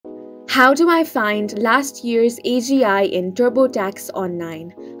How do I find last year's AGI in TurboTax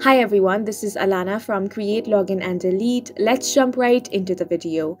Online? Hi everyone, this is Alana from Create, Login and Delete. Let's jump right into the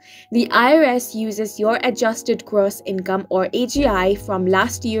video. The IRS uses your adjusted gross income or AGI from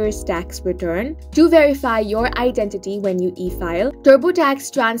last year's tax return to verify your identity when you e-file.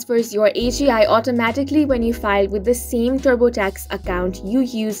 TurboTax transfers your AGI automatically when you file with the same TurboTax account you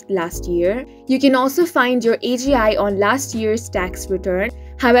used last year. You can also find your AGI on last year's tax return.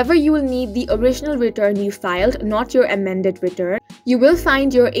 However, you will need the original return you filed, not your amended return. You will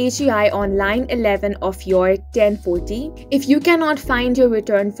find your AGI on line 11 of your 1040. If you cannot find your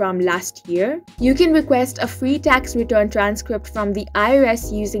return from last year, you can request a free tax return transcript from the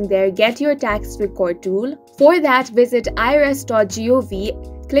IRS using their Get Your Tax Record tool. For that, visit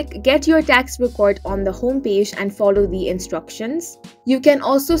irs.gov. Click Get Your Tax Record on the homepage and follow the instructions. You can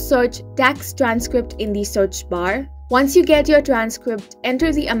also search tax transcript in the search bar. Once you get your transcript,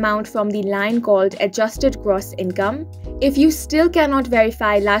 enter the amount from the line called Adjusted Gross Income. If you still cannot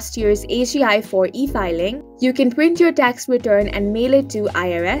verify last year's AGI for e-filing, you can print your tax return and mail it to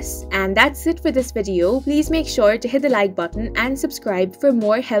IRS. And that's it for this video. Please make sure to hit the like button and subscribe for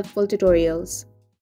more helpful tutorials.